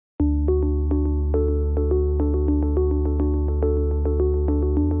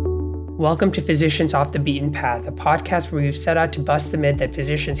Welcome to Physicians Off the Beaten Path, a podcast where we've set out to bust the myth that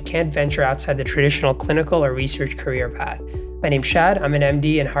physicians can't venture outside the traditional clinical or research career path. My name's Shad. I'm an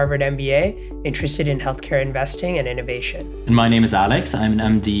MD and Harvard MBA, interested in healthcare investing and innovation. And my name is Alex. I'm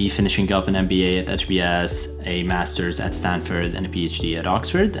an MD finishing up an MBA at HBS, a master's at Stanford, and a PhD at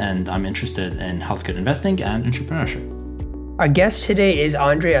Oxford. And I'm interested in healthcare investing and entrepreneurship. Our guest today is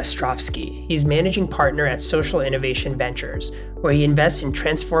Andrey Ostrovsky. He's managing partner at Social Innovation Ventures, where he invests in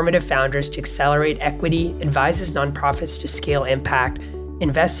transformative founders to accelerate equity, advises nonprofits to scale impact,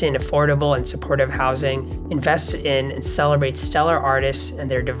 invests in affordable and supportive housing, invests in and celebrates stellar artists and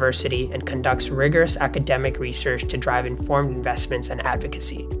their diversity, and conducts rigorous academic research to drive informed investments and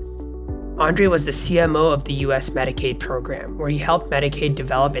advocacy. Andrey was the CMO of the US Medicaid program, where he helped Medicaid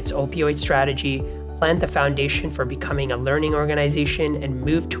develop its opioid strategy, planned the foundation for becoming a learning organization, and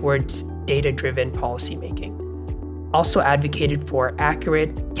moved towards data-driven policymaking. Also advocated for accurate,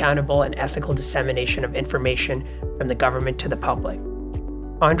 accountable, and ethical dissemination of information from the government to the public.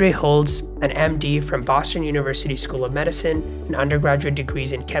 Andrey holds an MD from Boston University School of Medicine and undergraduate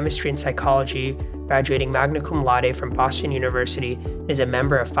degrees in chemistry and psychology, graduating magna cum laude from Boston University, and is a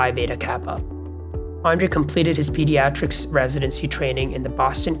member of Phi Beta Kappa. Andrey completed his pediatrics residency training in the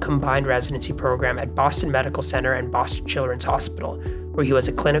Boston Combined Residency Program at Boston Medical Center and Boston Children's Hospital, where he was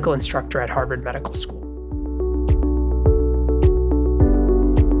a clinical instructor at Harvard Medical School.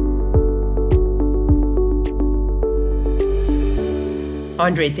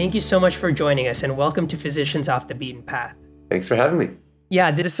 Andrey, thank you so much for joining us, and welcome to Physicians Off the Beaten Path. Thanks for having me. Yeah,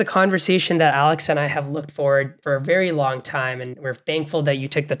 this is a conversation that Alex and I have looked forward for a very long time, and we're thankful that you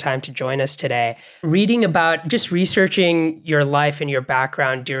took the time to join us today. Reading about, just researching your life and your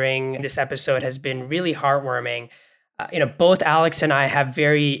background during this episode has been really heartwarming. Both Alex and I have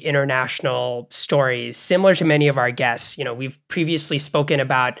very international stories, similar to many of our guests. We've previously spoken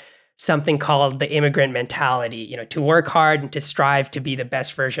about something called the immigrant mentality, to work hard and to strive to be the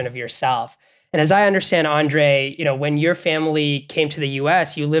best version of yourself. And as I understand, Andrey, when your family came to the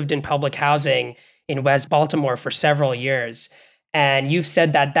US, you lived in public housing in West Baltimore for several years. And you've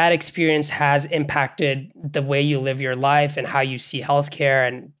said that that experience has impacted the way you live your life and how you see healthcare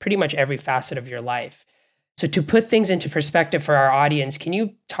and pretty much every facet of your life. So to put things into perspective for our audience, can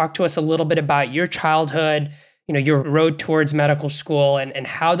you talk to us a little bit about your childhood, your road towards medical school, and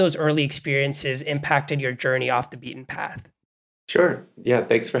how those early experiences impacted your journey off the beaten path? Sure. Yeah,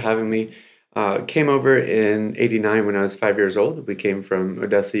 thanks for having me. Came over in '89 when I was 5 years old. We came from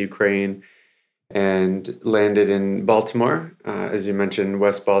Odessa, Ukraine, and landed in Baltimore. As you mentioned,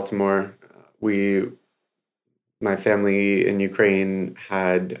 West Baltimore. My family in Ukraine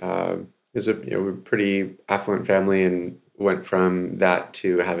had we're a pretty affluent family, and went from that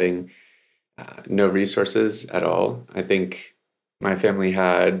to having no resources at all. I think my family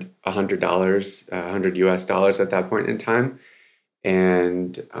had $100, $100 US at that point in time,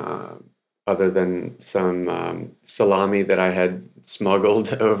 and other than some salami that I had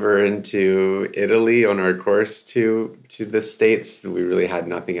smuggled over into Italy on our course to the States, we really had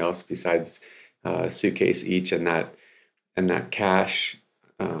nothing else besides a suitcase each and that cash.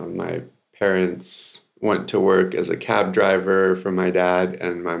 My parents went to work as a cab driver for my dad,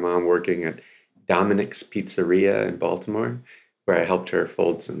 and my mom working at Dominic's Pizzeria in Baltimore, where I helped her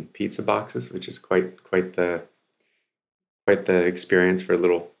fold some pizza boxes, which is quite the experience for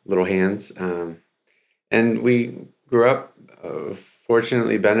little hands. And we grew up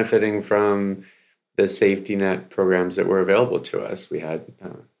fortunately benefiting from the safety net programs that were available to us. We had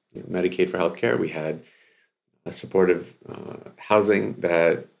Medicaid for healthcare. We had a supportive housing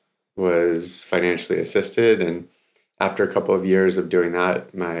that was financially assisted. And after a couple of years of doing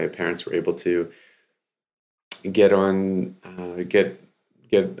that, my parents were able to get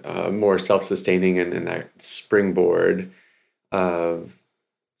more self-sustaining and that springboard of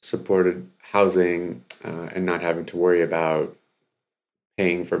supported housing and not having to worry about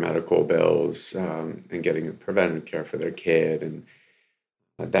paying for medical bills and getting preventative care for their kid. And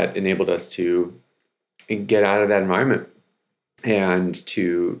that enabled us to get out of that environment and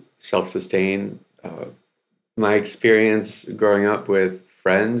to self-sustain. My experience growing up with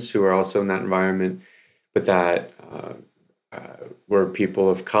friends who were also in that environment, but that were people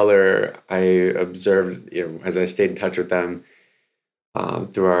of color, I observed, as I stayed in touch with them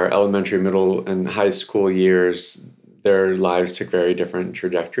through our elementary, middle, and high school years, their lives took very different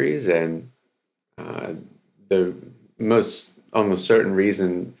trajectories. And the most almost certain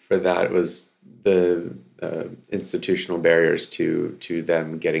reason for that was the institutional barriers to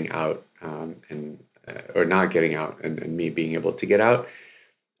them getting out or not getting out, and me being able to get out.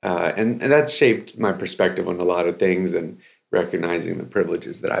 And that shaped my perspective on a lot of things, and recognizing the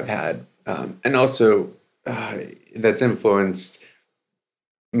privileges that I've had And also that's influenced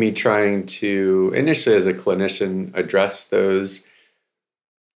me trying to initially as a clinician address those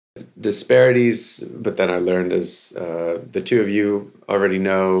disparities, but then I learned, as the two of you already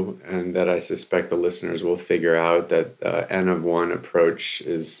know, and that I suspect the listeners will figure out, that N of one approach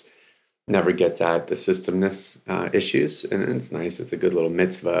is never gets at the systemness issues, and it's nice. It's a good little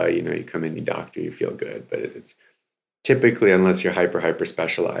mitzvah. You come in, you doctor, you feel good, but it's typically, unless you're hyper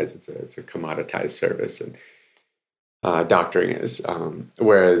specialized, it's a commoditized service, and doctoring is.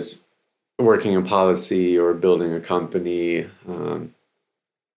 Whereas working in policy or building a company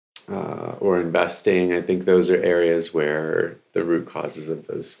or investing, I think those are areas where the root causes of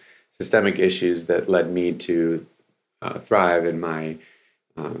those systemic issues that led me to thrive, and my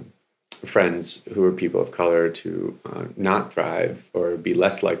friends who are people of color to not thrive or be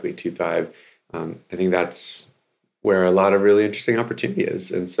less likely to thrive. I think that's where a lot of really interesting opportunity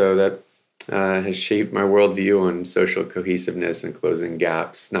is. And so that has shaped my worldview on social cohesiveness and closing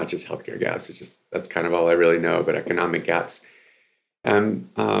gaps, not just healthcare gaps. It's just, that's kind of all I really know, but economic gaps.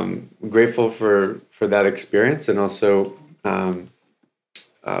 I'm grateful for that experience, and also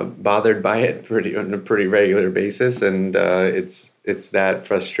bothered by it on a pretty regular basis. And it's that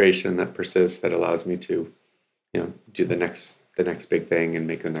frustration that persists that allows me to, do the next big thing and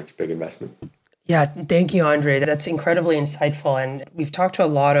make the next big investment. Yeah, thank you, Andrey. That's incredibly insightful. And we've talked to a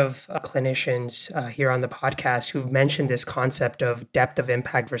lot of clinicians here on the podcast who've mentioned this concept of depth of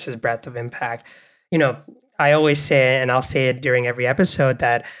impact versus breadth of impact. I always say, and I'll say it during every episode,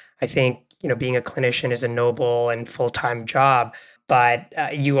 that I think, being a clinician is a noble and full-time job, but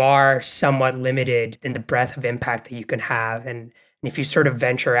you are somewhat limited in the breadth of impact that you can have. And if you sort of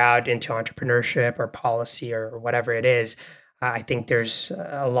venture out into entrepreneurship or policy or whatever it is, I think there's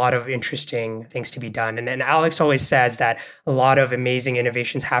a lot of interesting things to be done. And Alex always says that a lot of amazing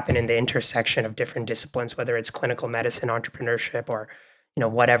innovations happen in the intersection of different disciplines, whether it's clinical medicine, entrepreneurship, or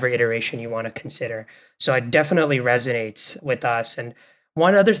whatever iteration you want to consider. So it definitely resonates with us. And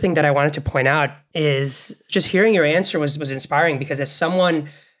one other thing that I wanted to point out is just hearing your answer was inspiring, because as someone,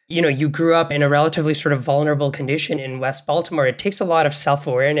 you grew up in a relatively sort of vulnerable condition in West Baltimore, it takes a lot of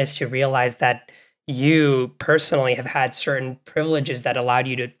self-awareness to realize that you personally have had certain privileges that allowed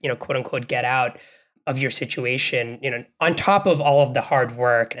you to, quote unquote, get out of your situation, on top of all of the hard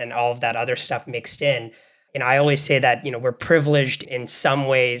work and all of that other stuff mixed in. I always say that, we're privileged in some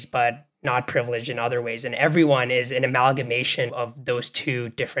ways, but not privileged in other ways. And everyone is an amalgamation of those two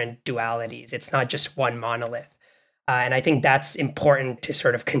different dualities. It's not just one monolith. And I think that's important to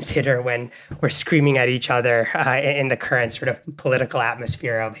sort of consider when we're screaming at each other in the current sort of political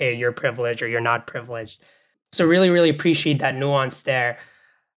atmosphere of, hey, you're privileged or you're not privileged. So really, really appreciate that nuance there.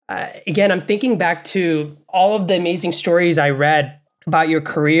 Again, I'm thinking back to all of the amazing stories I read about your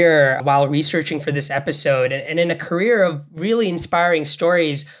career while researching for this episode. And in a career of really inspiring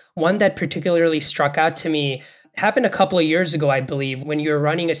stories, one that particularly struck out to me happened a couple of years ago, I believe, when you were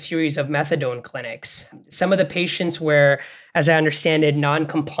running a series of methadone clinics. Some of the patients were, as I understand it,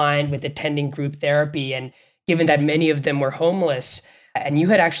 non-compliant with attending group therapy. And given that many of them were homeless, and you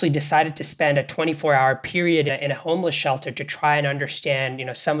had actually decided to spend a 24-hour period in a homeless shelter to try and understand,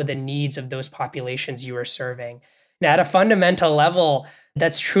 some of the needs of those populations you were serving. Now, at a fundamental level,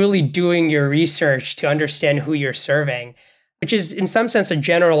 that's truly doing your research to understand who you're serving, which is in some sense a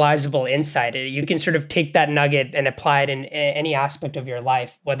generalizable insight. You can sort of take that nugget and apply it in any aspect of your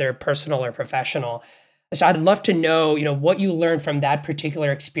life, whether personal or professional. So I'd love to know, what you learned from that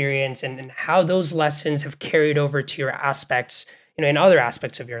particular experience and how those lessons have carried over to your aspects, in other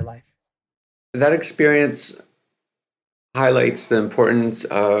aspects of your life. That experience highlights the importance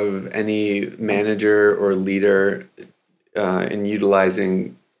of any manager or leader in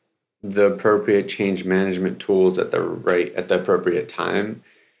utilizing the appropriate change management tools at the appropriate time.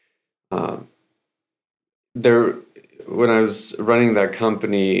 When I was running that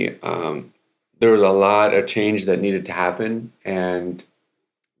company, there was a lot of change that needed to happen, and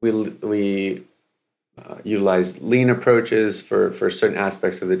we utilized lean approaches for certain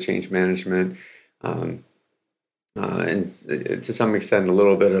aspects of the change management, and to some extent a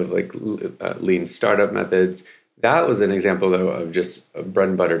little bit of like lean startup methods. That was an example, though, of just a bread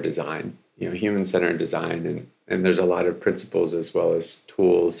and butter design, human-centered design. And there's a lot of principles as well as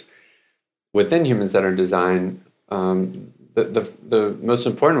tools within human-centered design. The most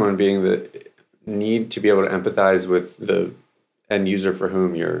important one being the need to be able to empathize with the end user for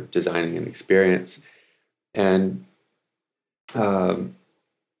whom you're designing an experience. And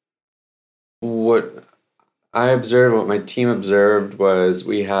what what my team observed was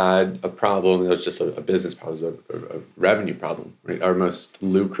we had a problem. It was just a business problem, it was a revenue problem, right? Our most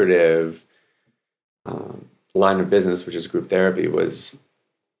lucrative line of business, which is group therapy, was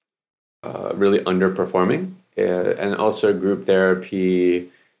really underperforming. And also group therapy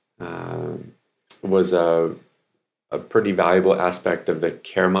was a pretty valuable aspect of the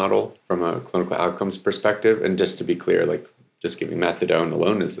care model from a clinical outcomes perspective. And just to be clear, like just giving methadone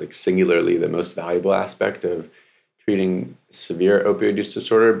alone is like singularly the most valuable aspect of treating severe opioid use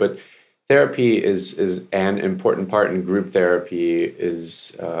disorder. But therapy is an important part, and group therapy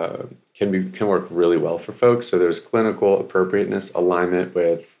is can work really well for folks. So there's clinical appropriateness, alignment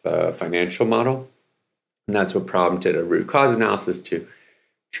with financial model, and that's what prompted a root cause analysis to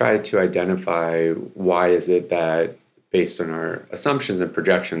try to identify why is it that, based on our assumptions and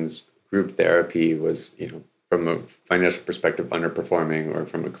projections, group therapy was, from a financial perspective, underperforming, or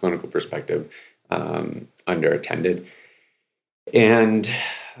from a clinical perspective, underattended. And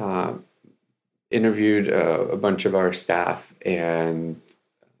interviewed a bunch of our staff and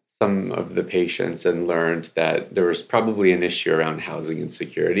some of the patients, and learned that there was probably an issue around housing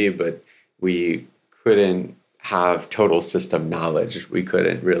insecurity, but we couldn't have total system knowledge. We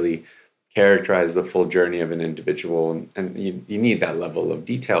couldn't really characterize the full journey of an individual, and you need that level of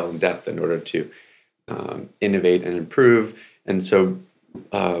detail and depth in order to innovate and improve. And so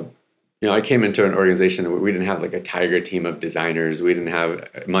I came into an organization where we didn't have like a tiger team of designers. We didn't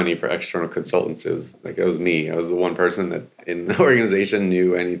have money for external consultants. It was me. I was the one person that in the organization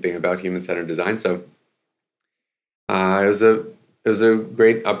knew anything about human-centered design. So it was a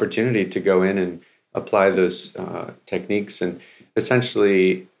great opportunity to go in and apply those techniques. And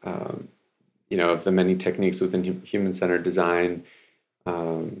essentially, of the many techniques within human-centered design,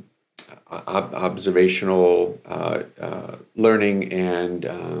 observational learning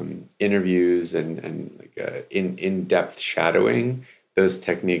and interviews and like in-depth shadowing. Those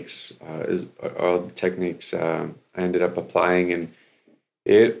techniques are all the techniques I ended up applying, and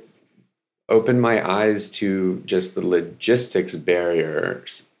it opened my eyes to just the logistics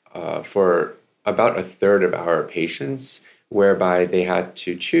barriers for about a third of our patients, whereby they had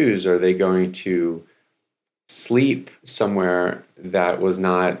to choose: are they going to sleep somewhere that was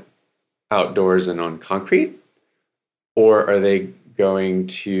not outdoors and on concrete, or are they going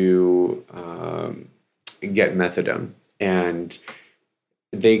to get methadone? And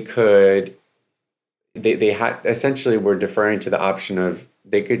they had essentially were deferring to the option of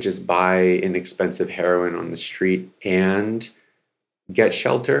they could just buy inexpensive heroin on the street and get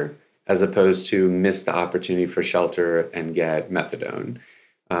shelter, as opposed to miss the opportunity for shelter and get methadone.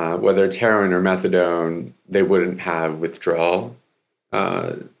 Whether it's heroin or methadone, they wouldn't have withdrawal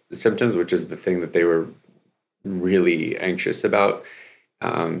symptoms, which is the thing that they were really anxious about.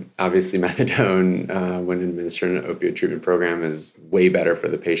 Obviously, methadone, when administered in an opioid treatment program, is way better for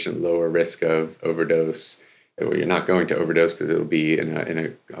the patient, lower risk of overdose. Well, you're not going to overdose because it'll be in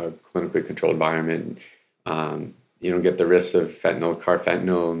a clinically controlled environment. You don't get the risks of fentanyl,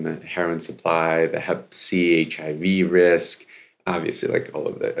 carfentanil, and the heroin supply, the Hep C, HIV risk. Obviously, like all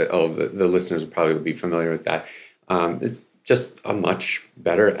of the listeners will probably be familiar with that. It's just a much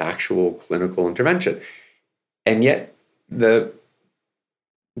better actual clinical intervention. And yet the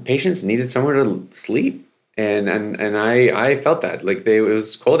patients needed somewhere to sleep. And I felt that, like, it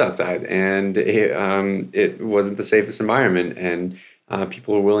was cold outside, and it wasn't the safest environment. And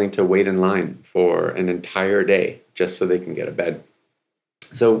people were willing to wait in line for an entire day just so they can get a bed.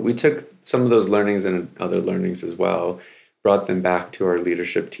 So we took some of those learnings and other learnings as well, brought them back to our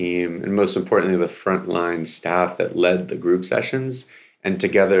leadership team, and most importantly, the frontline staff that led the group sessions, and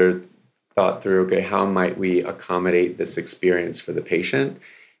together thought through, okay, how might we accommodate this experience for the patient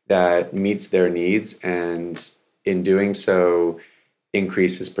that meets their needs, and in doing so,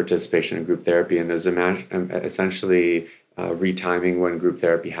 increases participation in group therapy. And there's essentially retiming when group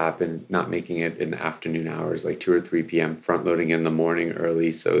therapy happened, not making it in the afternoon hours, like 2 or 3 p.m., front loading in the morning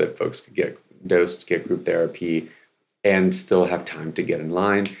early so that folks could get dosed, get group therapy, and still have time to get in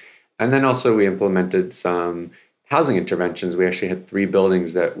line. And then also we implemented some housing interventions. We actually had 3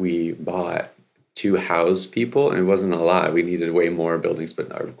 buildings that we bought to house people, and it wasn't a lot. We needed way more buildings,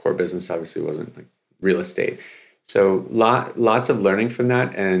 but our core business obviously wasn't like real estate. So lots of learning from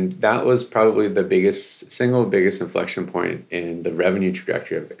that, and that was probably the single biggest inflection point in the revenue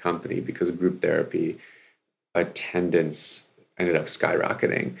trajectory of the company, because group therapy attendance ended up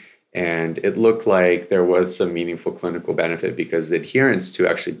skyrocketing. And it looked like there was some meaningful clinical benefit because the adherence to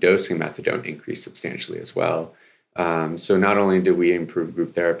actually dosing methadone increased substantially as well. So not only did we improve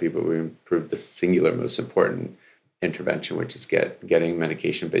group therapy, but we improved the singular most important intervention, which is getting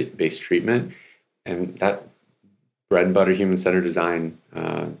medication-based treatment. And bread and butter human-centered design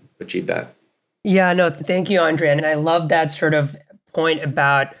achieved that. Yeah, no, thank you, Andrey. And I love that sort of point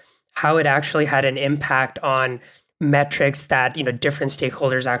about how it actually had an impact on metrics that, different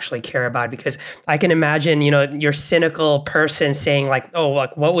stakeholders actually care about. Because I can imagine, your cynical person saying like, oh,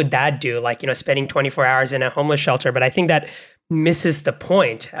 like, what would that do? Like, spending 24 hours in a homeless shelter. But I think that misses the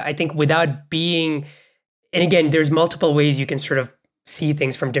point. I think without being, and again, there's multiple ways you can sort of see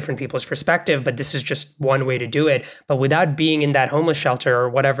things from different people's perspective, but this is just one way to do it. But without being in that homeless shelter or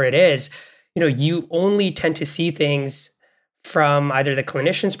whatever it is, you only tend to see things from either the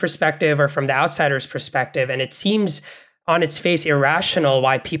clinician's perspective or from the outsider's perspective. And it seems on its face irrational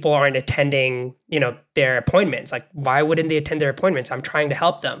why people aren't attending, their appointments. Like, why wouldn't they attend their appointments? I'm trying to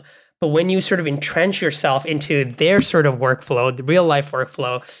help them. But when you sort of entrench yourself into their sort of workflow, the real life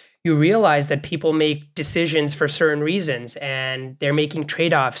workflow, you realize that people make decisions for certain reasons and they're making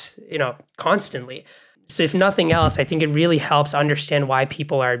trade-offs, constantly. So if nothing else, I think it really helps understand why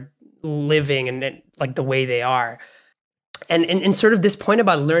people are living and like the way they are. And sort of this point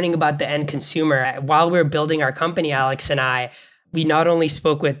about learning about the end consumer, while we were building our company, Alex and I, we not only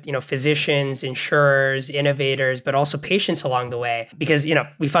spoke with, physicians, insurers, innovators, but also patients along the way, because,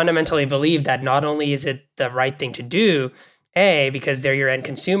 we fundamentally believe that not only is it the right thing to do, A, because they're your end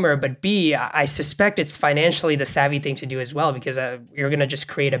consumer, but B, I suspect it's financially the savvy thing to do as well, because you're going to just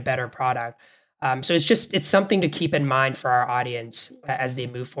create a better product. So it's something to keep in mind for our audience as they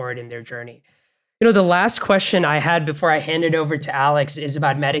move forward in their journey. The last question I had before I hand it over to Alex is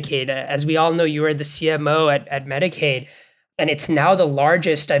about Medicaid. As we all know, you are the CMO at Medicaid, and it's now the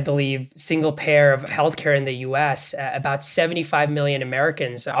largest, I believe, single payer of healthcare in the US. About 75 million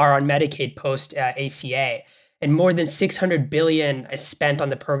Americans are on Medicaid post ACA, and more than 600 billion is spent on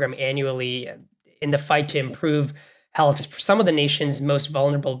the program annually in the fight to improve health for some of the nation's most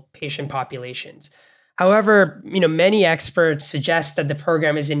vulnerable patient populations. However, many experts suggest that the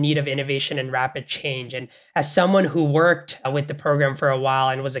program is in need of innovation and rapid change. And as someone who worked with the program for a while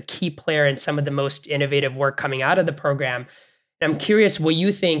and was a key player in some of the most innovative work coming out of the program, I'm curious what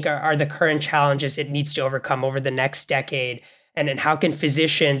you think are the current challenges it needs to overcome over the next decade, and how can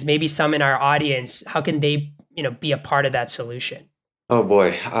physicians, maybe some in our audience, how can they, be a part of that solution? Oh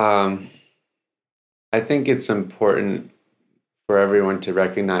boy. I think it's important for everyone to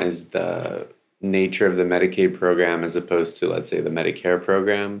recognize the nature of the Medicaid program as opposed to, let's say, the Medicare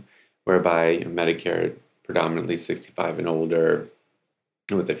program, whereby Medicare predominantly 65 and older,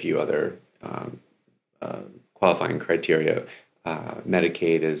 with a few other qualifying criteria.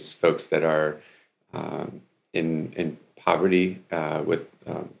 Medicaid is folks that are in poverty, with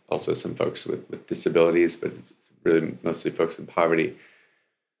also some folks with disabilities, but it's really mostly folks in poverty.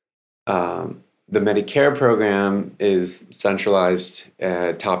 The Medicare program is centralized,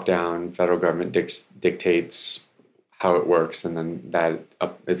 top-down. Federal government dictates how it works, and then that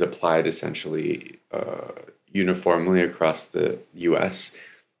is applied essentially uniformly across the U.S.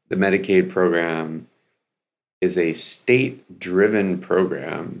 The Medicaid program is a state-driven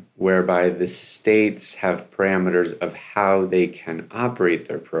program whereby the states have parameters of how they can operate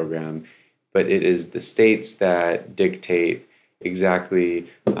their program, but it is the states that dictate exactly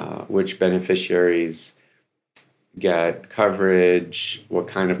which beneficiaries get coverage, what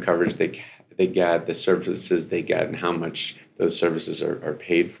kind of coverage they get, the services they get, and how much those services are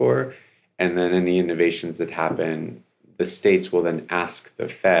paid for. And then any innovations that happen, the states will then ask the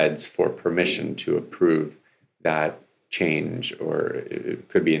feds for permission to approve that change, or it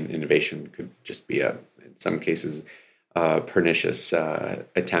could be an innovation, could just be in some cases, pernicious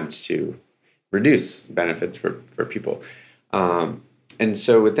attempt to reduce benefits for people. And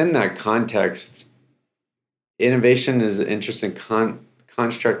so within that context, innovation is an interesting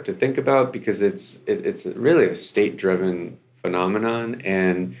construct to think about, because it's really a state-driven phenomenon,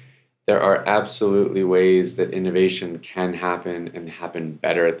 and there are absolutely ways that innovation can happen and happen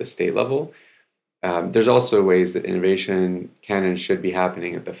better at the state level. There's also ways that innovation can and should be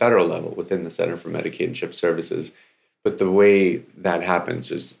happening at the federal level within the Center for Medicaid and CHIP Services, but the way that happens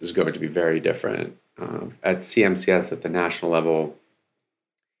is going to be very different. At CMCS, at the national level,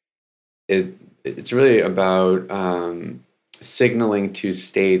 it's really about signaling to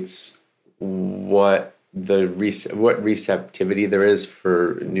states what receptivity there is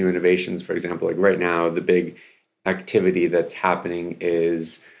for new innovations. For example, like right now, the big activity that's happening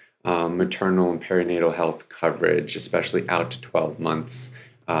is maternal and perinatal health coverage, especially out to 12 months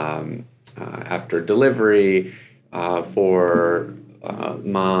after delivery for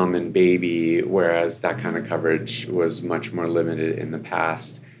mom and baby, whereas that kind of coverage was much more limited in the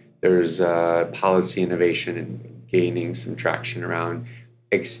past. There's policy innovation and gaining some traction around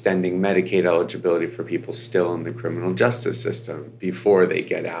extending Medicaid eligibility for people still in the criminal justice system before they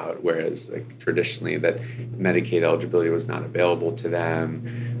get out, whereas like traditionally that Medicaid eligibility was not available to them.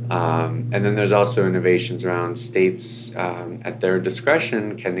 And then there's also innovations around states at their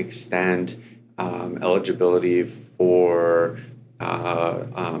discretion can extend eligibility for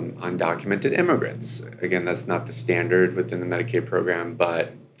undocumented immigrants. Again, that's not the standard within the Medicaid program,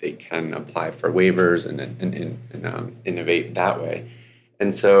 but they can apply for waivers and innovate that way.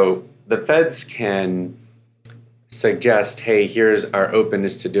 And so the feds can suggest, hey, here's our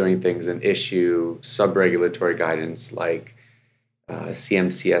openness to doing things and issue sub-regulatory guidance like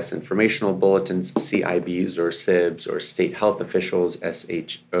CMCS informational bulletins, CIBs or SIBs, or state health officials,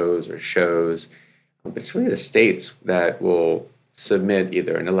 SHOs or SHOs. But it's really the states that will submit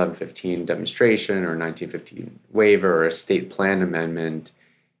either an 1115 demonstration or 1915 waiver or a state plan amendment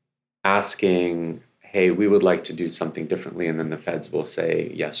asking, hey, we would like to do something differently, and then the feds will say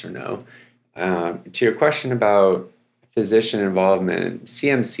yes or no. To your question about physician involvement,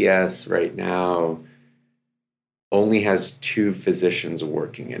 CMCS right now only has 2 physicians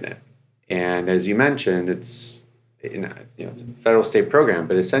working in it. And as you mentioned, it's it's a federal state program,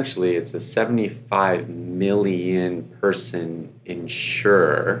 but essentially it's a 75 million person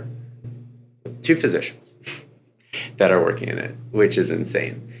insurer with 2 physicians that are working in it, which is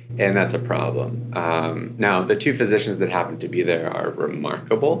insane. And that's a problem. Now, the 2 physicians that happen to be there are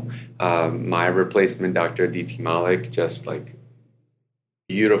remarkable. My replacement, Dr. Aditi Malik, just like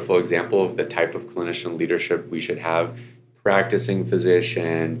beautiful example of the type of clinician leadership we should have. Practicing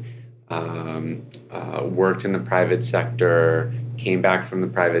physician, worked in the private sector, came back from the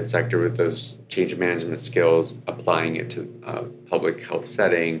private sector with those change management skills, applying it to a public health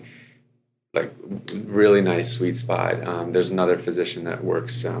setting. Like really nice sweet spot. There's another physician that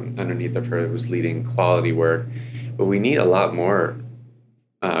works underneath of her who's leading quality work, but we need a lot more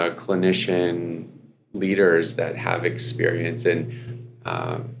clinician leaders that have experience in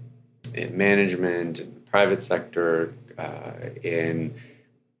management, in the private sector, in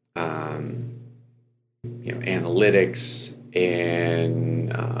analytics, in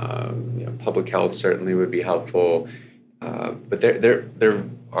public health certainly would be helpful, but there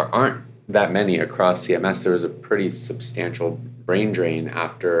aren't that many across CMS. There was a pretty substantial brain drain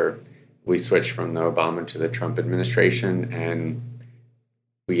after we switched from the Obama to the Trump administration, and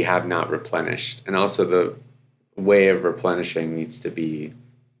we have not replenished. And also the way of replenishing needs to be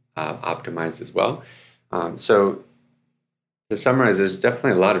optimized as well. So to summarize, there's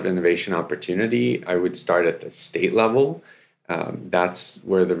definitely a lot of innovation opportunity. I would start at the state level. That's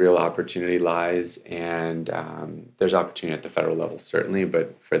where the real opportunity lies. And there's opportunity at the federal level, certainly.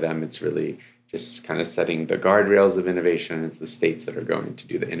 But for them, it's really just kind of setting the guardrails of innovation. It's the states that are going to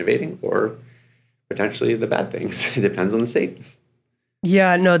do the innovating or potentially the bad things. It depends on the state.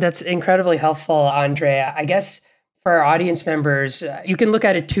 Yeah, no, that's incredibly helpful, Andrey. I guess for our audience members, you can look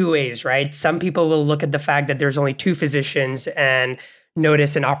at it 2 ways, right? Some people will look at the fact that there's only 2 physicians and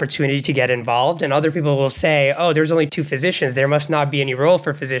notice an opportunity to get involved. And other people will say, oh, there's only 2 physicians. There must not be any role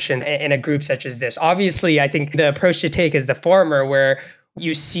for physicians in a group such as this. Obviously, I think the approach to take is the former, where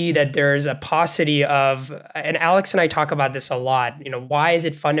you see that there's a paucity of, and Alex and I talk about this a lot, why is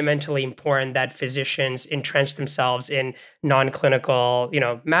it fundamentally important that physicians entrench themselves in non-clinical,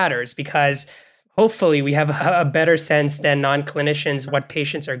 matters? Because hopefully we have a better sense than non-clinicians what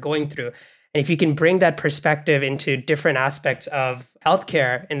patients are going through. And if you can bring that perspective into different aspects of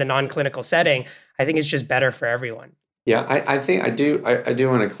healthcare in the non-clinical setting, I think it's just better for everyone. Yeah, I think I do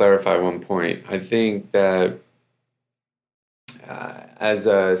want to clarify one point. I think that as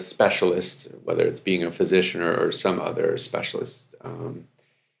a specialist, whether it's being a physician or some other specialist,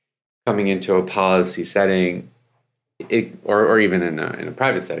 coming into a policy setting, or even in a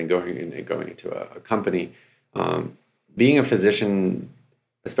private setting, going into a company, being a physician,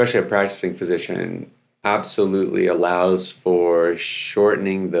 especially a practicing physician, absolutely allows for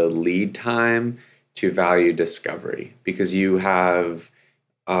shortening the lead time to value discovery, because you have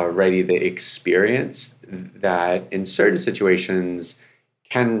already the experience that in certain situations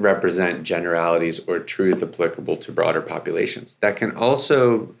can represent generalities or truth applicable to broader populations. That can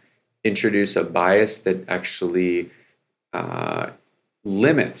also introduce a bias that actually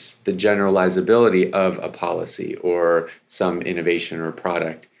limits the generalizability of a policy or some innovation or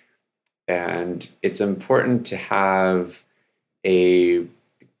product. And it's important to have a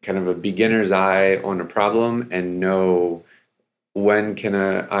kind of a beginner's eye on a problem and know when can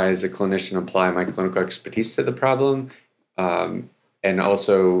I, as a clinician, apply my clinical expertise to the problem? And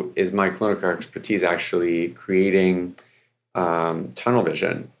also, is my clinical expertise actually creating tunnel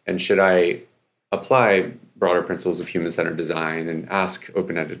vision? And should I apply broader principles of human-centered design and ask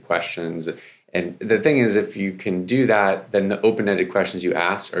open-ended questions. And the thing is, if you can do that, then the open-ended questions you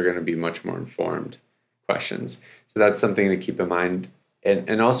ask are going to be much more informed questions. So that's something to keep in mind.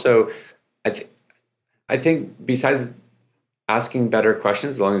 And also, I think besides asking better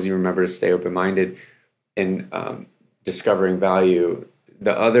questions, as long as you remember to stay open-minded and discovering value,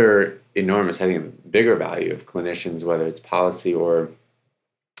 the other enormous, I think, bigger value of clinicians, whether it's policy or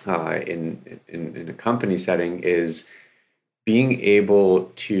in a company setting, is being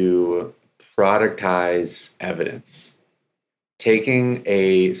able to productize evidence, taking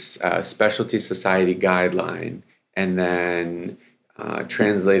a specialty society guideline and then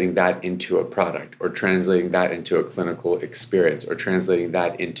translating that into a product, or translating that into a clinical experience, or translating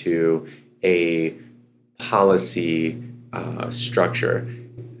that into a policy structure.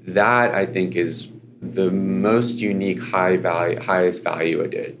 That, I think, is the most unique, highest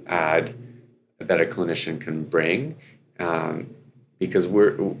value add that a clinician can bring, because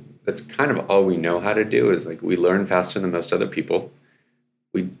that's kind of all we know how to do. Is like, we learn faster than most other people.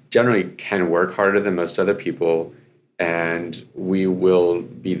 We generally can work harder than most other people, and we will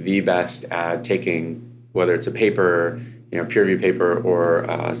be the best at taking, whether it's a paper, peer-reviewed paper, or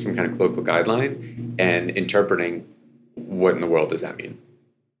some kind of clinical guideline, and interpreting what in the world does that mean.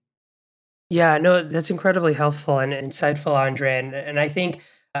 Yeah, no, that's incredibly helpful and insightful, Andrey. And I think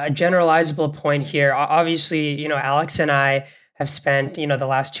a generalizable point here, obviously, Alex and I have spent, the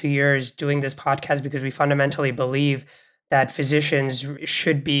last 2 years doing this podcast because we fundamentally believe that physicians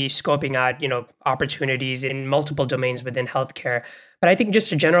should be scoping out, opportunities in multiple domains within healthcare. But I think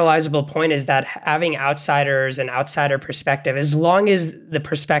just a generalizable point is that having outsiders and outsider perspective, as long as the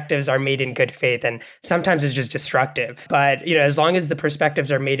perspectives are made in good faith, and sometimes it's just destructive, but as long as the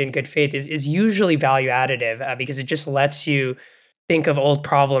perspectives are made in good faith, is usually value additive, because it just lets you think of old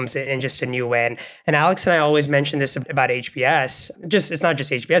problems in just a new way. And Alex and I always mention this about HBS. It's not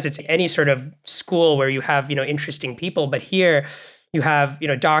just HBS, it's any sort of school where you have, interesting people. But here you have,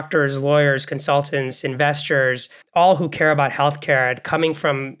 doctors, lawyers, consultants, investors, all who care about healthcare, and coming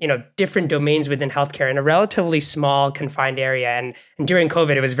from, different domains within healthcare in a relatively small, confined area. And during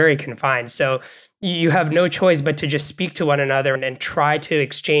COVID, it was very confined. So you have no choice but to just speak to one another and try to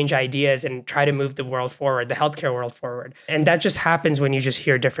exchange ideas and try to move the world forward, the healthcare world forward. And that just happens when you just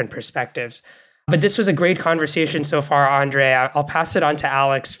hear different perspectives. But this was a great conversation so far, Andrey. I'll pass it on to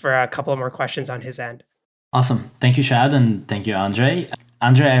Alex for a couple of more questions on his end. Awesome. Thank you, Shad, and thank you, Andrey.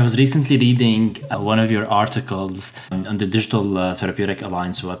 Andrey, I was recently reading one of your articles on the Digital Therapeutic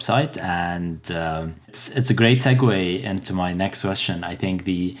Alliance website, and it's a great segue into my next question. I think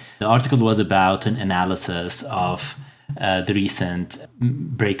the article was about an analysis of the recent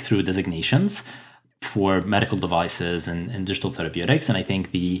breakthrough designations for medical devices and digital therapeutics. And I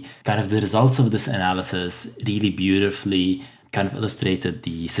think the results of this analysis really beautifully kind of illustrated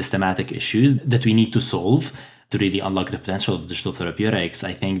the systematic issues that we need to solve to really unlock the potential of digital therapeutics.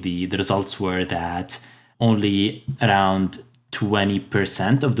 I think the results were that only around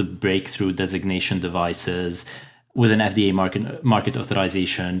 20% of the breakthrough designation devices with an FDA market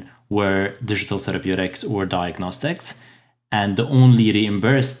authorization were digital therapeutics or diagnostics. And the only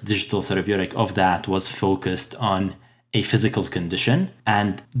reimbursed digital therapeutic of that was focused on a physical condition.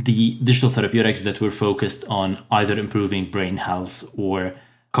 And the digital therapeutics that were focused on either improving brain health or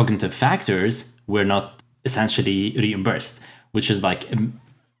cognitive factors were not essentially reimbursed, which is like an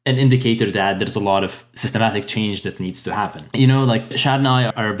indicator that there's a lot of systematic change that needs to happen. Like Shad and I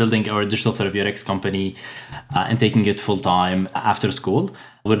are building our digital therapeutics company and taking it full time after school.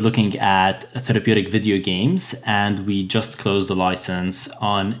 We're looking at therapeutic video games, and we just closed the license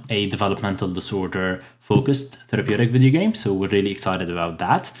on a developmental disorder focused therapeutic video game. So we're really excited about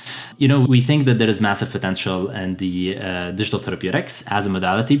that. We think that there is massive potential in the digital therapeutics as a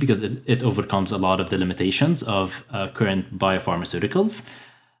modality because it overcomes a lot of the limitations of current biopharmaceuticals.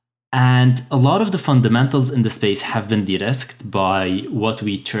 And a lot of the fundamentals in the space have been de-risked by what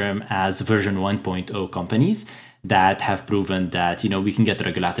we term as version 1.0 companies that have proven that, we can get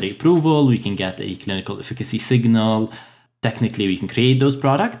regulatory approval, we can get a clinical efficacy signal, technically we can create those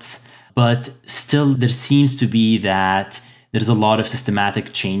products. But still, there seems to be that there's a lot of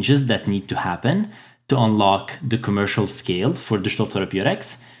systematic changes that need to happen to unlock the commercial scale for digital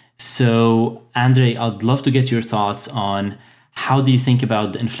therapeutics. So, Andrey, I'd love to get your thoughts on how do you think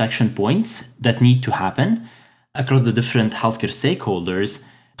about the inflection points that need to happen across the different healthcare stakeholders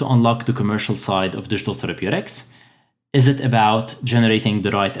to unlock the commercial side of digital therapeutics? Is it about generating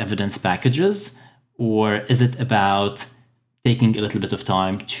the right evidence packages, or is it about taking a little bit of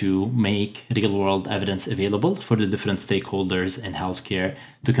time to make real-world evidence available for the different stakeholders in healthcare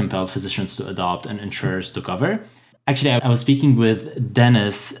to compel physicians to adopt and insurers to cover. Actually, I was speaking with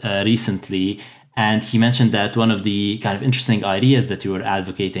Dennis recently, and he mentioned that one of the kind of interesting ideas that you were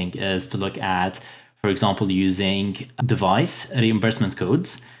advocating is to look at, for example, using device reimbursement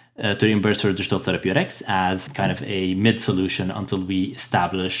codes to reimburse for digital therapeutics as kind of a mid-solution until we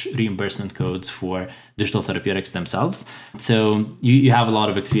establish reimbursement codes for digital therapeutics themselves. So you have a lot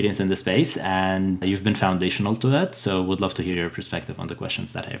of experience in this space and you've been foundational to it. So would love to hear your perspective on the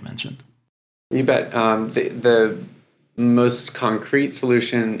questions that I have mentioned. You bet. The most concrete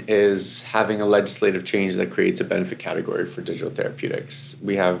solution is having a legislative change that creates a benefit category for digital therapeutics.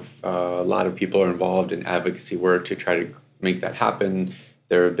 We have a lot of people are involved in advocacy work to try to make that happen.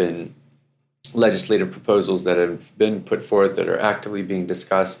 There have been legislative proposals that have been put forth that are actively being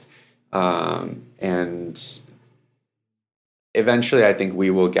discussed. And eventually, I think we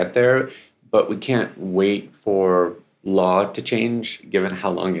will get there, but we can't wait for law to change, given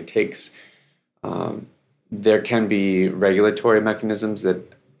how long it takes. There can be regulatory mechanisms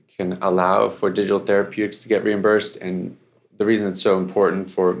that can allow for digital therapeutics to get reimbursed. And the reason it's so important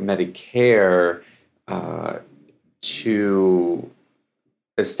for Medicare to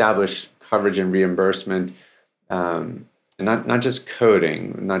establish coverage and reimbursement, and not just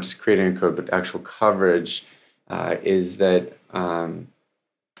coding, not just creating a code, but actual coverage, is that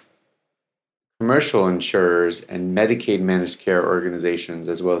commercial insurers and Medicaid managed care organizations,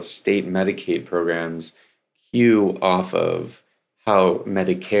 as well as state Medicaid programs, cue off of how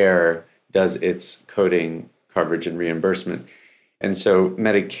Medicare does its coding, coverage, and reimbursement. And so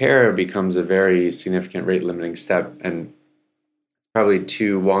Medicare becomes a very significant rate limiting step, and probably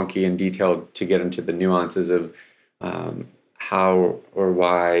too wonky and detailed to get into the nuances of how or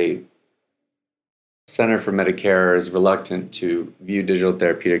why Center for Medicare is reluctant to view digital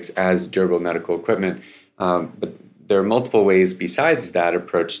therapeutics as durable medical equipment. But there are multiple ways besides that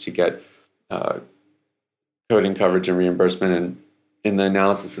approach to get coding, coverage, and reimbursement. And in the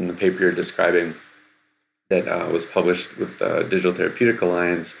analysis in the paper you're describing that was published with the Digital Therapeutic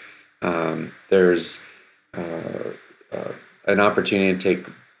Alliance, there's an opportunity to take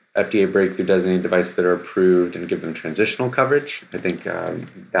FDA breakthrough designated devices that are approved and give them transitional coverage. I think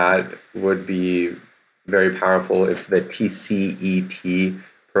that would be very powerful if the TCET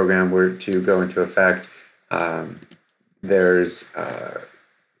program were to go into effect. There's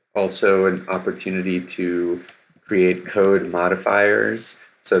also an opportunity to create code modifiers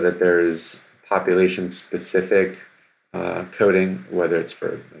so that there's population-specific coding, whether it's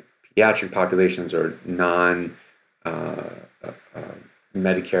for pediatric populations or non-Medicare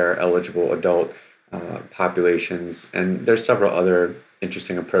eligible adult populations. And there's several other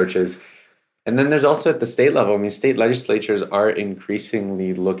interesting approaches. And then there's also at the state level, I mean, state legislatures are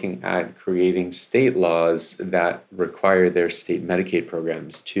increasingly looking at creating state laws that require their state Medicaid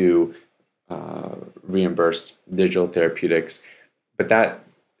programs to reimburse digital therapeutics. But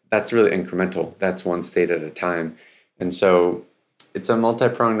that's really incremental. That's one state at a time. And so it's a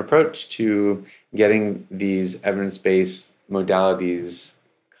multi-pronged approach to getting these evidence-based modalities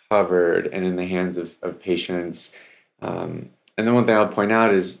covered and in the hands of patients. And then one thing I'll point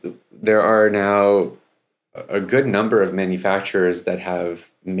out is there are now a good number of manufacturers that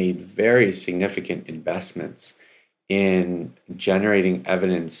have made very significant investments in generating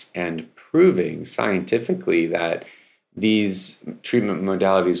evidence and proving scientifically that these treatment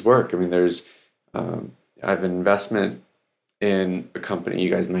modalities work. I mean, there's I have an investment in a company you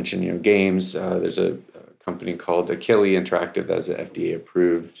guys mentioned, games. There's a company called Achille Interactive that's an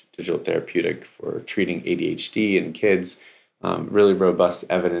FDA-approved digital therapeutic for treating ADHD in kids. Really robust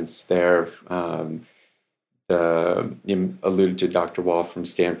evidence there. You alluded to Dr. Wall from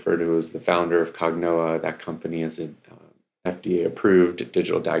Stanford, who was the founder of Cognoa. That company is an FDA-approved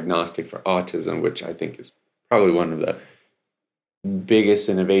digital diagnostic for autism, which I think is probably one of the biggest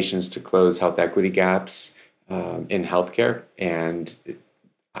innovations to close health equity gaps in healthcare. And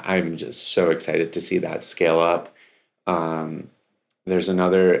I'm just so excited to see that scale up. There's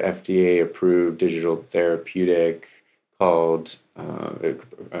another FDA-approved digital therapeutic called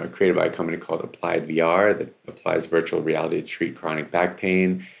created by a company called Applied VR that applies virtual reality to treat chronic back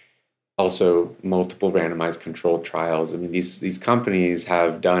pain. Also, multiple randomized controlled trials. I mean, these companies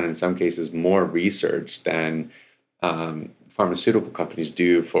have done, in some cases, more research than pharmaceutical companies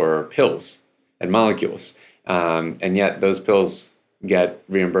do for pills and molecules. And yet those pills get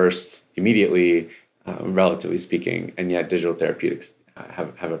reimbursed immediately, relatively speaking, and yet digital therapeutics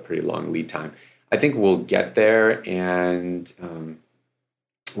have a pretty long lead time. I think we'll get there, and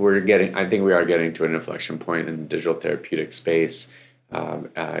I think we are getting to an inflection point in the digital therapeutic space.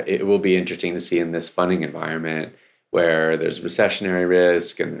 It will be interesting to see in this funding environment where there's recessionary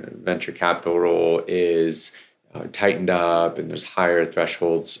risk and the venture capital role is tightened up, and there's higher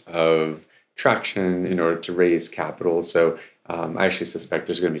thresholds of traction in order to raise capital. So I actually suspect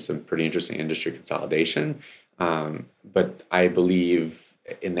there's going to be some pretty interesting industry consolidation. But I believe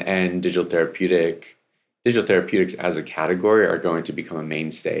in the end, digital therapeutics as a category are going to become a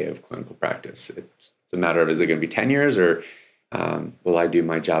mainstay of clinical practice. It's a matter of, is it going to be 10 years, or will I do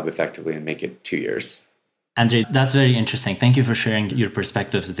my job effectively and make it 2 years? Andrey, that's very interesting. Thank you for sharing your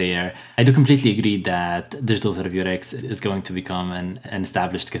perspectives there. I do completely agree that digital therapeutics is going to become an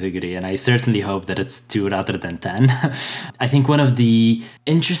established category, and I certainly hope that it's 2 rather than 10. I think one of the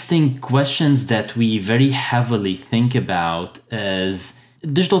interesting questions that we very heavily think about is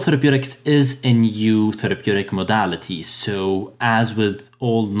digital therapeutics is a new therapeutic modality. So as with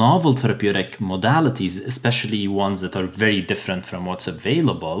all novel therapeutic modalities, especially ones that are very different from what's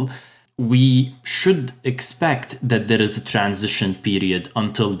available, we should expect that there is a transition period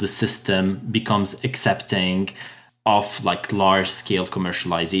until the system becomes accepting of like large scale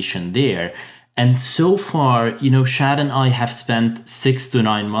commercialization there. And so far, Shad and I have spent 6 to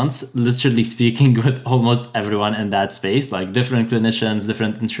 9 months, literally speaking with almost everyone in that space, like different clinicians,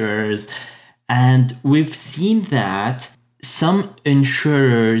 different insurers. And we've seen that some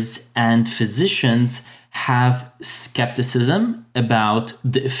insurers and physicians have skepticism about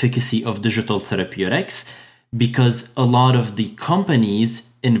the efficacy of digital therapeutics because a lot of the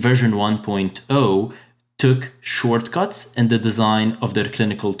companies in version 1.0 took shortcuts in the design of their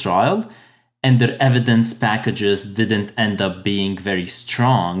clinical trial, and their evidence packages didn't end up being very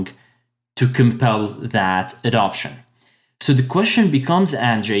strong to compel that adoption. So the question becomes,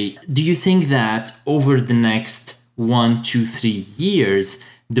 Andrey, do you think that over the next 1, 2, 3 years,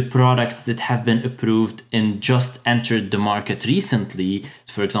 the products that have been approved and just entered the market recently,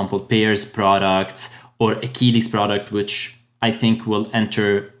 for example, Payer's products or Achilles product, which I think will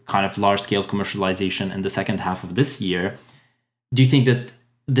enter kind of large-scale commercialization in the second half of this year, do you think that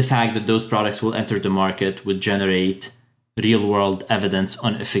the fact that those products will enter the market would generate real-world evidence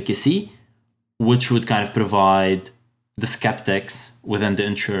on efficacy, which would kind of provide the skeptics within the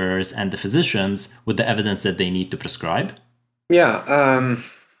insurers and the physicians with the evidence that they need to prescribe? Yeah.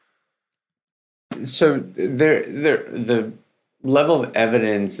 So the level of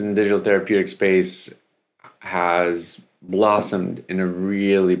evidence in the digital therapeutic space has blossomed in a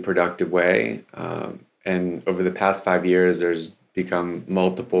really productive way. And over the past 5 years, there's become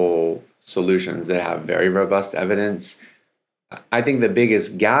multiple solutions that have very robust evidence. I think the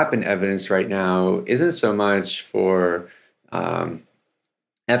biggest gap in evidence right now isn't so much for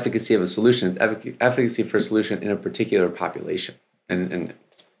efficacy of a solution, it's efficacy for a solution in a particular population, and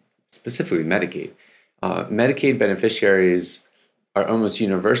specifically Medicaid. Medicaid beneficiaries are almost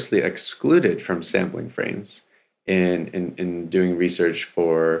universally excluded from sampling frames in doing research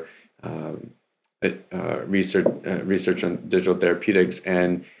for research on digital therapeutics,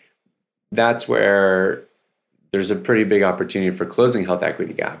 and that's where there's a pretty big opportunity for closing health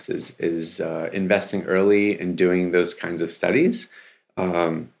equity gaps. Is investing early and doing those kinds of studies.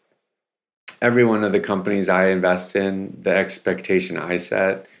 Every one of the companies I invest in, the expectation I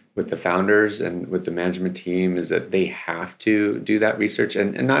set with the founders and with the management team is that they have to do that research,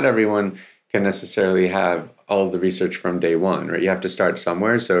 and not everyone can necessarily have all of the research from day one, right? You have to start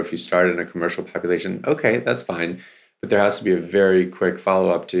somewhere. So if you start in a commercial population, okay, that's fine. But there has to be a very quick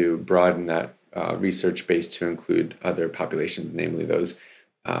follow-up to broaden that research base to include other populations, namely those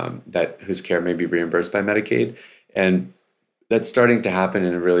whose care may be reimbursed by Medicaid. And that's starting to happen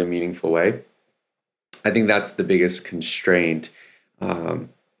in a really meaningful way. I think that's the biggest constraint.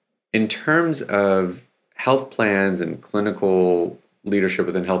 In terms of health plans and clinical leadership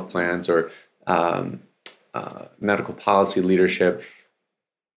within health plans, or medical policy leadership,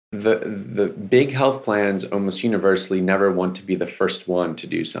 the big health plans almost universally never want to be the first one to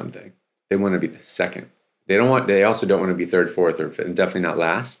do something. They want to be the second. They also don't want to be third, fourth, or fifth, and definitely not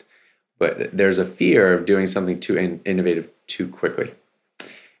last. But there's a fear of doing something too innovative too quickly.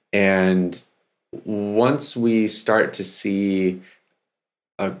 And once we start to see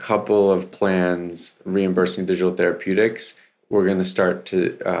a couple of plans reimbursing digital therapeutics, we're going to start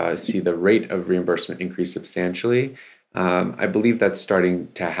to see the rate of reimbursement increase substantially. I believe that's starting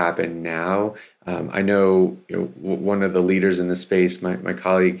to happen now. I know, one of the leaders in this space, my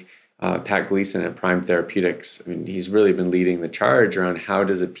colleague, Pat Gleason at Prime Therapeutics, I mean, he's really been leading the charge around how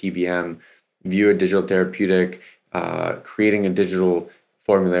does a PBM view a digital therapeutic, creating a digital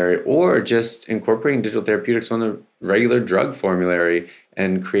formulary, or just incorporating digital therapeutics on the regular drug formulary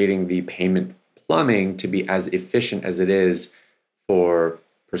and creating the payment plumbing to be as efficient as it is for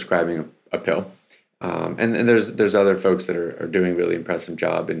prescribing a pill. And there's other folks that are doing really impressive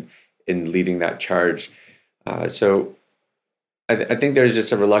job in leading that charge. So I think there's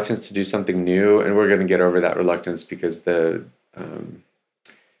just a reluctance to do something new, and we're going to get over that reluctance because there's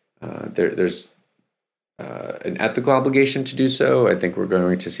an ethical obligation to do so. I think we're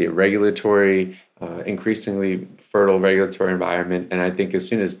going to see a regulatory, increasingly fertile regulatory environment, and I think as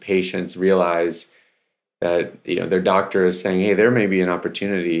soon as patients realize that their doctor is saying, hey, there may be an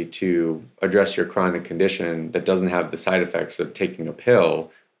opportunity to address your chronic condition that doesn't have the side effects of taking a pill,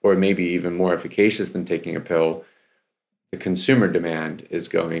 or maybe even more efficacious than taking a pill, the consumer demand is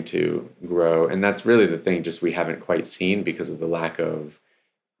going to grow. And that's really the thing just we haven't quite seen because of the lack of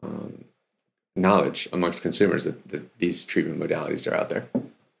knowledge amongst consumers that these treatment modalities are out there.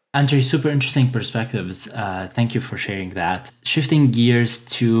 Andrey, super interesting perspectives. Thank you for sharing that. Shifting gears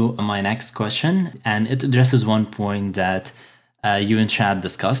to my next question, and it addresses one point that you and Chad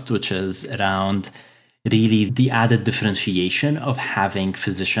discussed, which is around really the added differentiation of having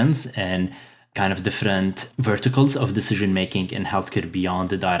physicians and kind of different verticals of decision-making in healthcare beyond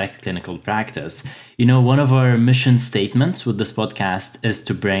the direct clinical practice. One of our mission statements with this podcast is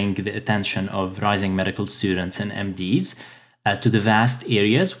to bring the attention of rising medical students and MDs to the vast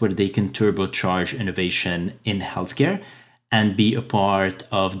areas where they can turbocharge innovation in healthcare and be a part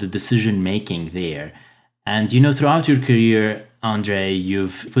of the decision-making there. And, throughout your career, Andrey,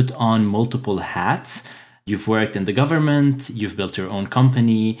 you've put on multiple hats. You've worked in the government, you've built your own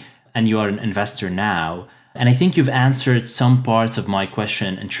company, and you are an investor now. And I think you've answered some parts of my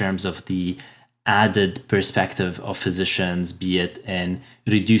question in terms of the added perspective of physicians, be it in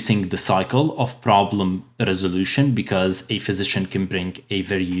reducing the cycle of problem resolution, because a physician can bring a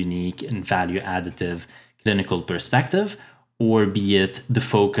very unique and value additive clinical perspective, or be it the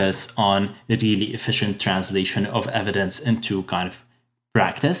focus on really efficient translation of evidence into kind of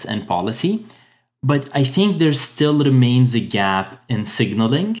practice and policy. But I think there still remains a gap in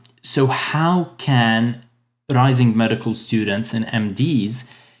signaling. So how can rising medical students and MDs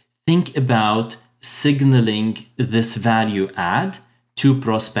think about signaling this value add to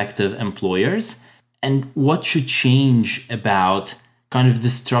prospective employers? And what should change about kind of the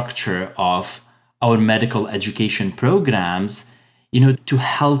structure of our medical education programs, to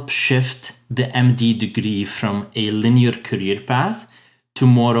help shift the MD degree from a linear career path to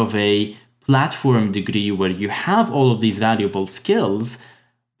more of a platform degree where you have all of these valuable skills,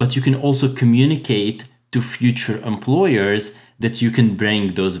 but you can also communicate to future employers that you can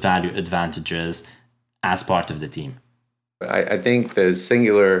bring those value advantages as part of the team? I think the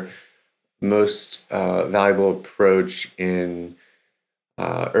singular most valuable approach in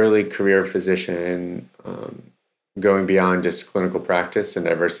early career physician, going beyond just clinical practice and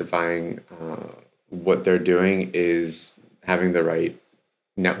diversifying what they're doing, is having the right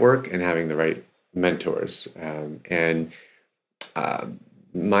network and having the right mentors.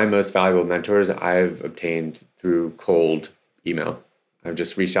 My most valuable mentors I've obtained through cold email. I've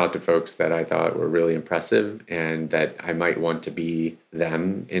just reached out to folks that I thought were really impressive and that I might want to be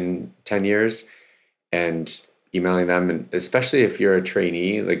them in 10 years, and emailing them. And especially if you're a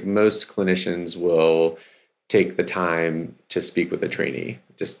trainee, like most clinicians will take the time to speak with a trainee,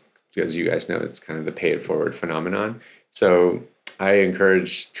 just because you guys know it's kind of the pay it forward phenomenon. So I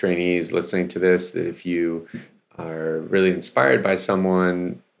encourage trainees listening to this that if you are really inspired by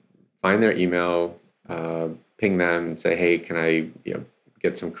someone, find their email, ping them and say, hey, can I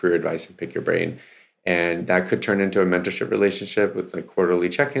get some career advice and pick your brain? And that could turn into a mentorship relationship with like quarterly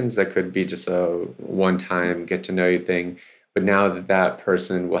check-ins. That could be just a one-time get to know you thing. But now that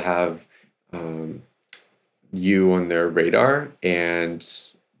person will have you on their radar, and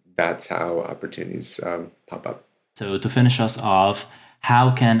that's how opportunities pop up. So to finish us off,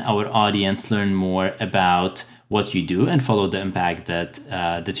 how can our audience learn more about what you do and follow the impact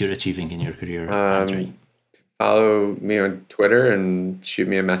that you're achieving in your career, Andrey? Follow me on Twitter and shoot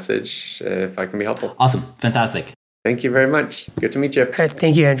me a message if I can be helpful. Awesome. Fantastic. Thank you very much. Good to meet you.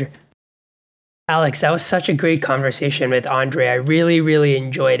 Thank you, Andrew. Alex, that was such a great conversation with Andrey. I really, really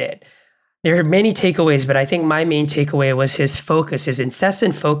enjoyed it. There are many takeaways, but I think my main takeaway was his focus, his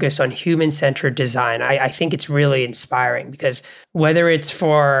incessant focus on human-centered design. I think it's really inspiring because whether it's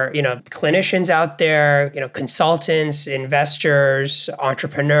for, clinicians out there, consultants, investors,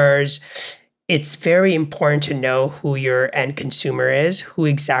 entrepreneurs, it's very important to know who your end consumer is, who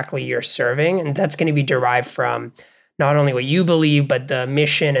exactly you're serving. And that's going to be derived from not only what you believe, but the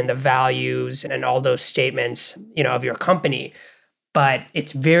mission and the values and all those statements, of your company. But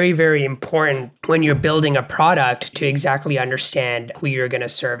it's very, very important when you're building a product to exactly understand who you're going to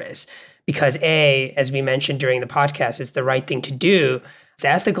service. Because A, as we mentioned during the podcast, it's the right thing to do, it's the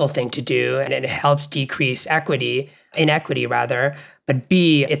ethical thing to do, and it helps decrease inequity rather. But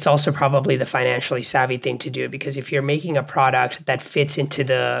B, it's also probably the financially savvy thing to do, because if you're making a product that fits into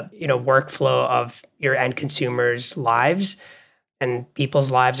the workflow of your end consumers' lives, and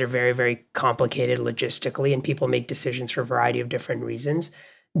people's lives are very, very complicated logistically, and people make decisions for a variety of different reasons,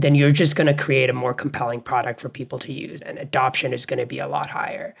 then you're just going to create a more compelling product for people to use, and adoption is going to be a lot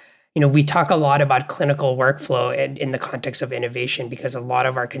higher. We talk a lot about clinical workflow in the context of innovation because a lot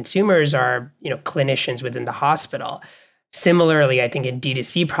of our consumers are, clinicians within the hospital. Similarly, I think in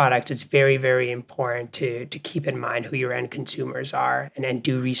D2C products, it's very, very important to keep in mind who your end consumers are and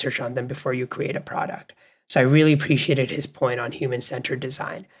do research on them before you create a product. So I really appreciated his point on human-centered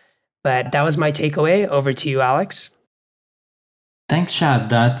design. But that was my takeaway. Over to you, Alex. Thanks, Shad.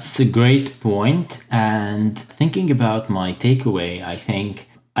 That's a great point. And thinking about my takeaway, I think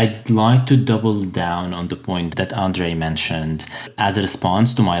I'd like to double down on the point that Andrey mentioned as a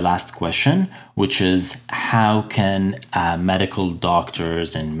response to my last question, which is how can medical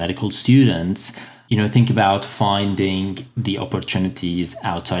doctors and medical students think about finding the opportunities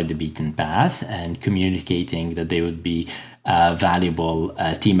outside the beaten path and communicating that they would be valuable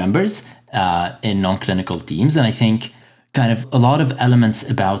team members in non-clinical teams. And I think kind of a lot of elements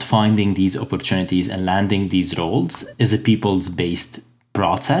about finding these opportunities and landing these roles is a people's-based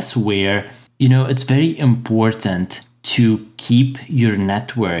process where, it's very important to keep your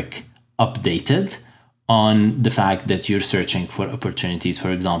network updated on the fact that you're searching for opportunities,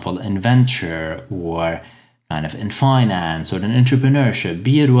 for example, in venture or kind of in finance or in entrepreneurship,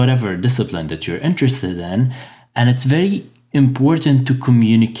 be it whatever discipline that you're interested in. And it's very important to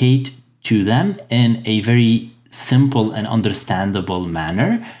communicate to them in a very simple and understandable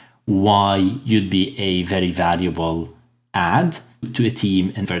manner why you'd be a very valuable add to a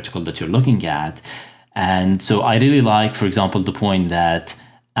team in vertical that you're looking at. And so I really like, for example, the point that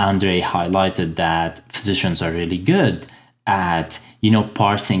Andrey highlighted that physicians are really good at,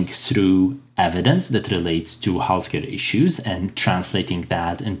 parsing through evidence that relates to healthcare issues and translating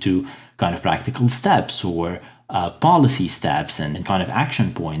that into kind of practical steps or policy steps and kind of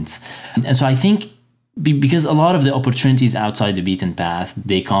action points. And so I think because a lot of the opportunities outside the beaten path,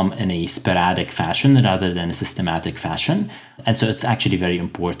 they come in a sporadic fashion rather than a systematic fashion. And so it's actually very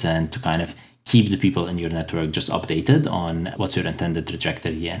important to kind of keep the people in your network just updated on what's your intended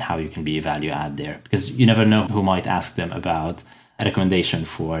trajectory and how you can be a value add there. Because you never know who might ask them about a recommendation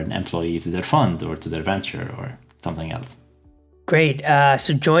for an employee to their fund or to their venture or something else. Great.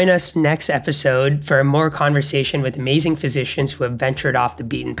 So join us next episode for a more conversation with amazing physicians who have ventured off the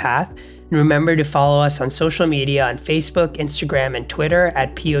beaten path. And remember to follow us on social media on Facebook, Instagram, and Twitter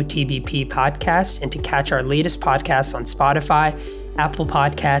at POTBP Podcast, and to catch our latest podcasts on Spotify, Apple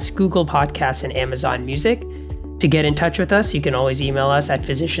Podcasts, Google Podcasts, and Amazon Music. To get in touch with us, you can always email us at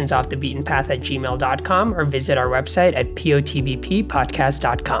physiciansoffthebeatenpath@gmail.com or visit our website at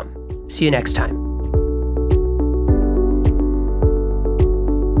potbppodcast.com. See you next time.